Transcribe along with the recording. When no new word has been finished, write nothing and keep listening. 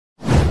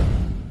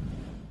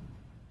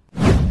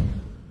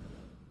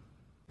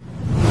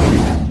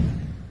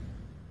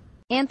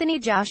Anthony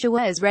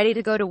Joshua is ready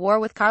to go to war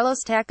with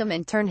Carlos Takam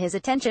and turn his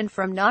attention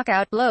from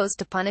knockout blows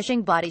to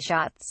punishing body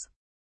shots.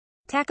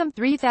 Takam,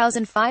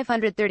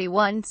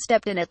 3,531,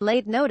 stepped in at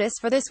late notice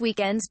for this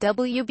weekend's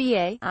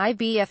WBA,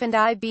 IBF and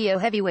IBO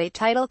heavyweight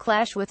title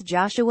clash with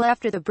Joshua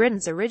after the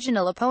Britain's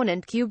original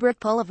opponent Kubrat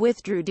Pulev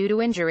withdrew due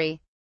to injury.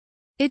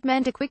 It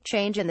meant a quick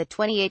change in the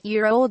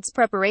 28-year-old's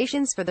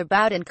preparations for the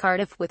bout in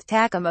Cardiff, with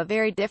Takam a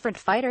very different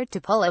fighter to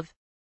Pulev.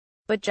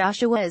 But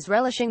Joshua is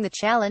relishing the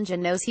challenge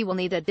and knows he will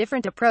need a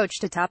different approach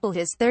to topple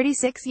his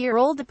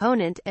 36-year-old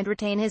opponent and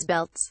retain his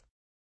belts.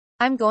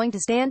 "I'm going to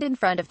stand in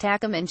front of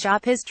Takam and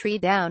chop his tree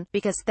down,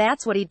 because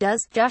that's what he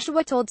does,"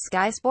 Joshua told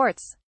Sky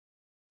Sports.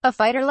 "A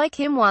fighter like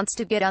him wants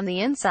to get on the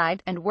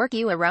inside and work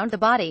you around the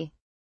body.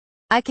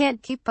 I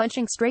can't keep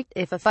punching straight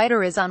if a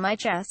fighter is on my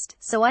chest,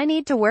 so I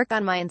need to work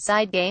on my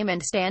inside game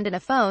and stand in a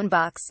phone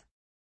box.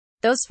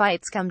 Those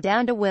fights come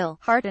down to will,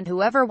 heart and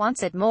whoever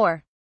wants it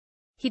more.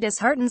 He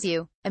disheartens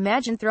you.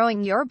 Imagine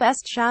throwing your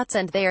best shots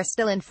and they are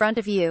still in front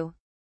of you.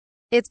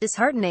 It's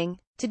disheartening.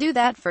 To do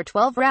that for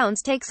 12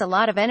 rounds takes a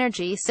lot of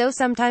energy, so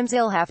sometimes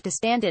you'll have to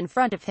stand in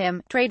front of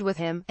him, trade with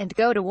him, and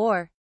go to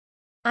war.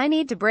 I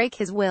need to break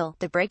his will,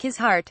 to break his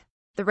heart."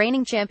 The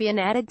reigning champion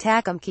added.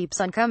 "Takam keeps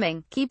on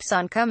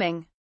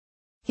coming.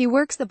 He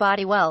works the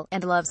body well,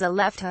 and loves a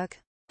left hook.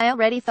 I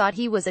already thought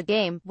he was a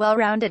game,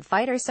 well-rounded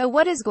fighter, so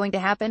what is going to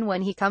happen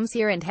when he comes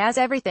here and has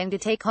everything to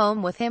take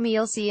home with him?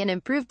 You'll see an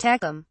improved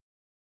Takam."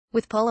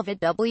 With Pulev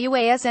at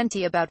wasn't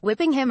about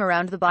whipping him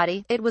around the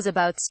body, it was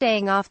about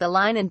staying off the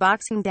line and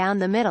boxing down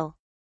the middle.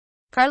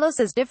 "Carlos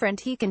is different,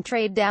 he can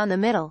trade down the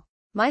middle.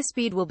 My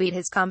speed will beat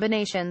his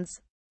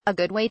combinations. A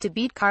good way to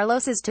beat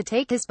Carlos is to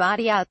take his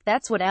body out.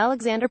 That's what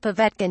Alexander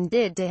Povetkin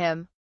did to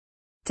him."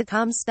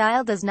 Takam's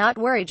style does not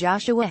worry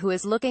Joshua, who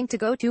is looking to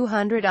go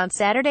 200 on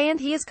Saturday,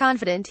 and he is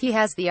confident he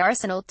has the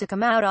arsenal to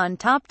come out on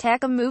top.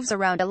 Takam moves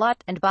around a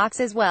lot, and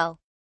boxes well.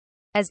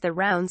 As the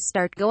rounds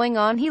start going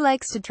on, he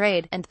likes to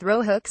trade and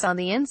throw hooks on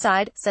the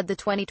inside, said the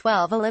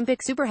 2012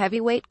 Olympic super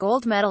heavyweight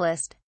gold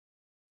medalist.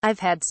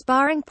 "I've had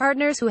sparring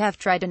partners who have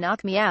tried to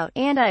knock me out,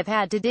 and I've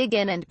had to dig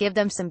in and give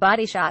them some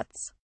body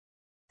shots.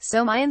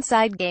 So my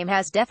inside game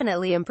has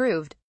definitely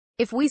improved.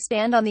 If we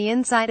stand on the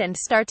inside and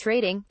start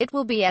trading, it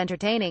will be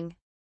entertaining."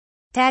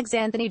 Tags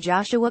Anthony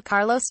Joshua.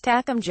 Carlos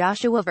Takam.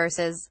 Joshua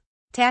vs.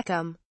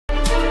 Takam.